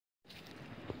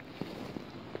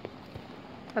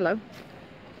Hello.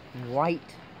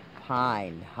 White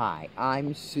pine. Hi,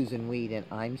 I'm Susun Weed, and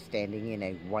I'm standing in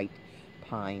a white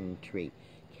pine tree.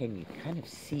 Can you kind of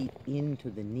see into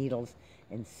the needles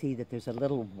and see that there's a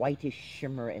little whitish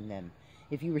shimmer in them?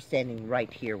 If you were standing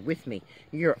right here with me,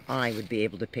 your eye would be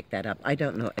able to pick that up. I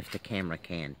don't know if the camera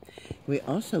can. We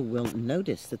also will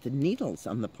notice that the needles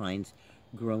on the pines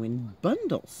grow in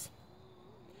bundles.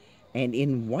 And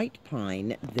in white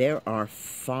pine, there are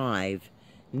 5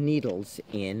 needles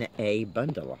in a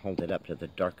bundle. I'll hold it up to the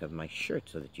dark of my shirt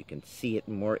so that you can see it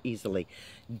more easily.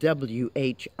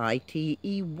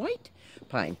 W-H-I-T-E, white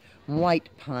pine. White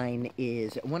pine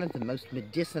is one of the most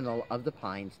medicinal of the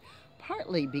pines,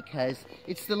 partly because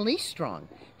it's the least strong.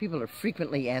 People are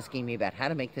frequently asking me about how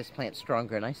to make this plant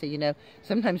stronger, and I say, you know,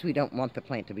 sometimes we don't want the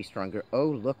plant to be stronger. Oh,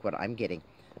 look what I'm getting.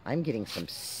 I'm getting some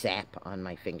sap on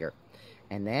my finger.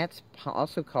 And that's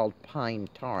also called pine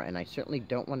tar, and I certainly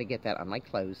don't want to get that on my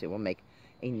clothes. It will make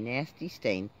a nasty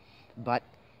stain, but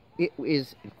it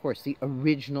is, of course, the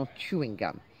original chewing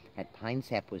gum. That pine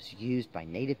sap was used by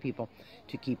native people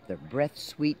to keep their breath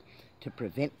sweet, to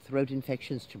prevent throat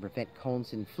infections, to prevent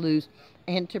colds and flus,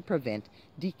 and to prevent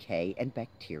decay and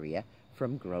bacteria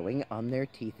from growing on their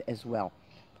teeth as well.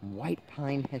 White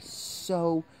pine has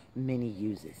so many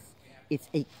uses. It's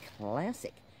a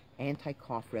classic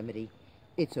anti-cough remedy.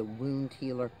 It's a wound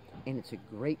healer, and it's a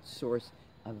great source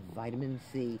of vitamin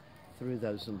C through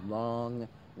those long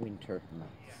winter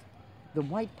months. The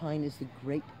white pine is the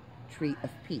great tree of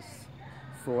peace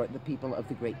for the people of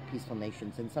the great peaceful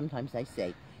nations, and sometimes I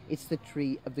say it's the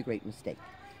tree of the great mistake,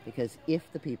 because if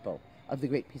the people of the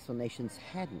great peaceful nations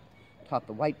hadn't taught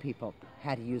the white people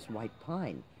how to use white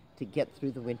pine to get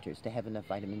through the winters, to have enough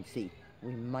vitamin C,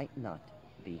 we might not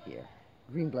be here.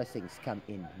 Green blessings come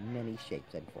in many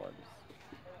shapes and forms.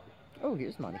 Oh,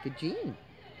 here's Monica Jean.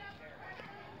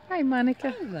 Hi,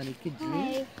 Monica. Hi, Monica Jean.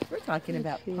 Hi. We're talking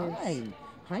about pine.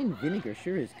 Pine vinegar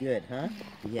sure is good, huh?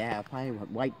 Yeah,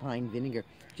 white pine vinegar.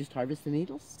 Just harvest the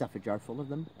needles, stuff a jar full of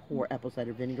them, pour apple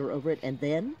cider vinegar over it, and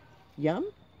then, yum,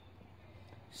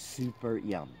 super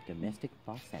yum. Domestic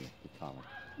balsamic, we call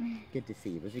it. Good to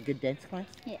see you. Was it a good dance class?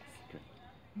 Yes. Good.